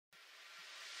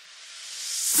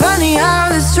funny how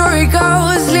the story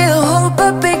goes, little hope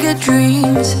but bigger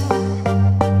dreams.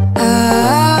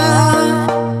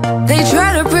 They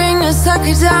try to bring a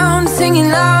sucker down, singing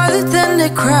louder than the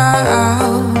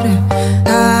crowd.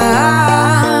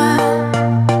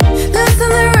 Listen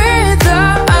the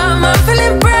rhythm, I'm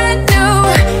feeling brand new.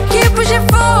 Keep pushing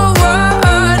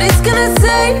forward, it's gonna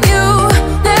save you.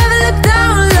 Never look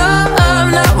down, love,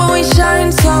 not when we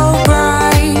shine so bright.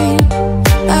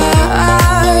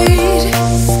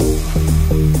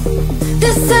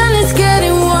 The sun is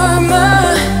getting warmer,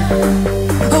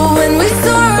 but when we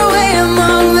soar away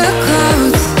among the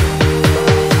clouds,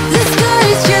 the sky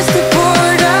is just a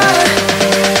border.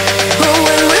 But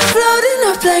when we're floating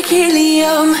up like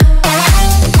helium,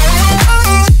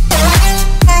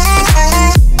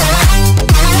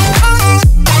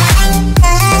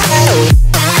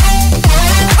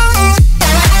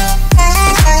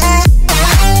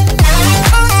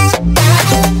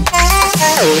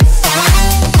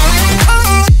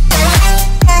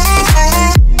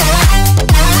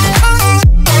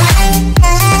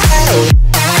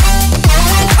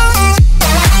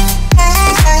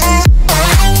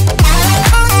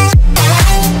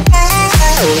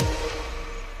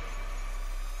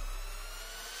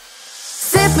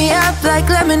 sip me up like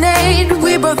lemonade.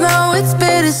 We both know it's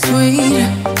bittersweet.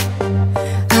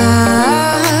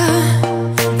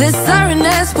 The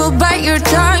sorrowness will bite your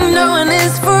tongue. No one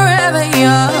is forever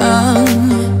young.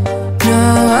 No.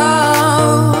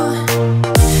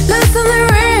 Listen the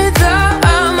rhythm,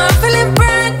 I'm feeling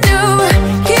brand new.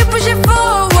 Keep pushing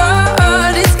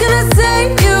forward, it's gonna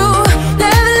save you.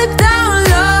 Never look down,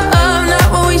 love, not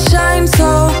when we shine so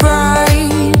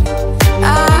bright.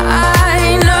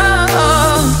 I know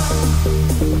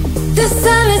the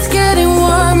sun is getting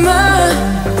warmer,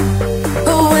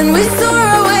 but when we soar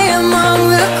away among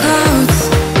the clouds,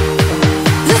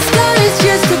 the sky is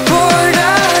just a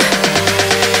border.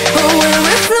 But when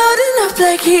we're floating up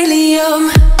like helium,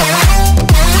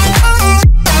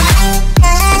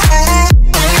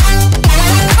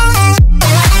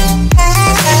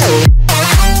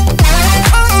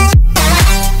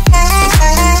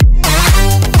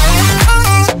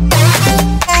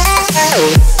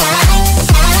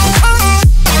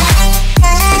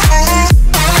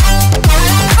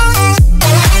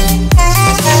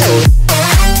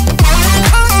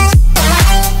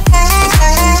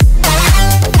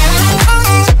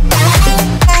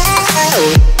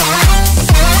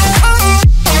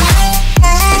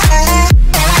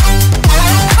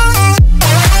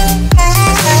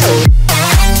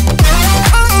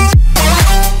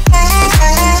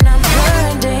 I'm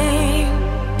burning.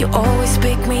 You always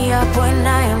pick me up when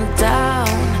I am down.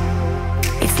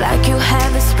 It's like you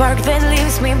have a spark that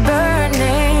leaves me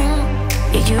burning.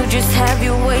 Yeah, you just have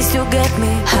your ways to get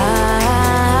me high.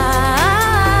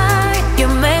 You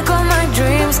make all my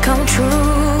dreams come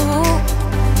true.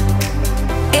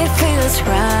 It feels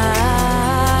right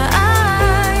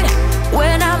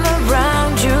when I'm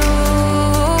around you.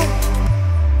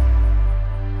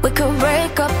 We could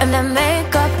break up and then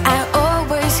make up. I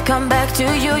always come back to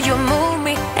you. You move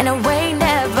me in a way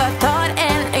never thought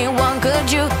anyone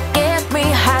could. You get me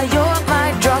high. You're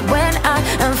my drug when I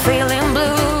am feeling blue.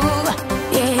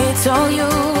 Yeah, it's all you,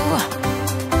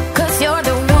 'cause you're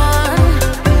the one.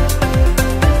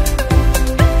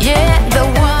 Yeah, the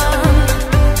one.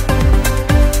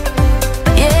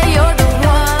 Yeah, you're the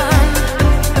one.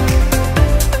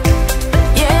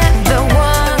 Yeah, the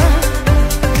one.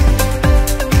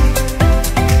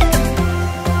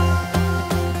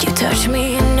 You touch me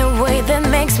in a way that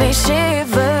makes me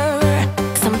shiver.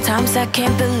 Sometimes I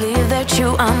can't believe that you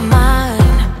are mine.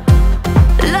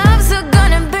 Love's a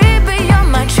gun and baby, you're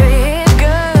my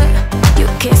trigger. You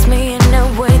kiss me in a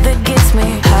way that gets me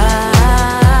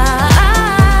high.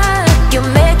 You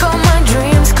make all my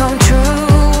dreams come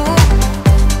true.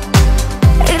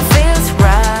 It feels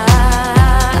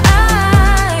right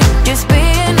just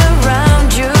being around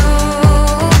you.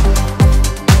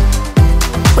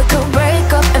 We could break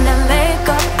up and then make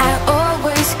up. I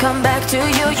always come back to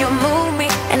you. You move me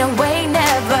in a way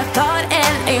never thought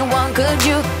anyone could.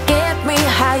 You get me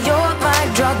high. You're my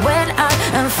drug when I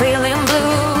am feeling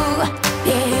blue.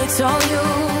 Yeah, it's all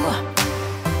you.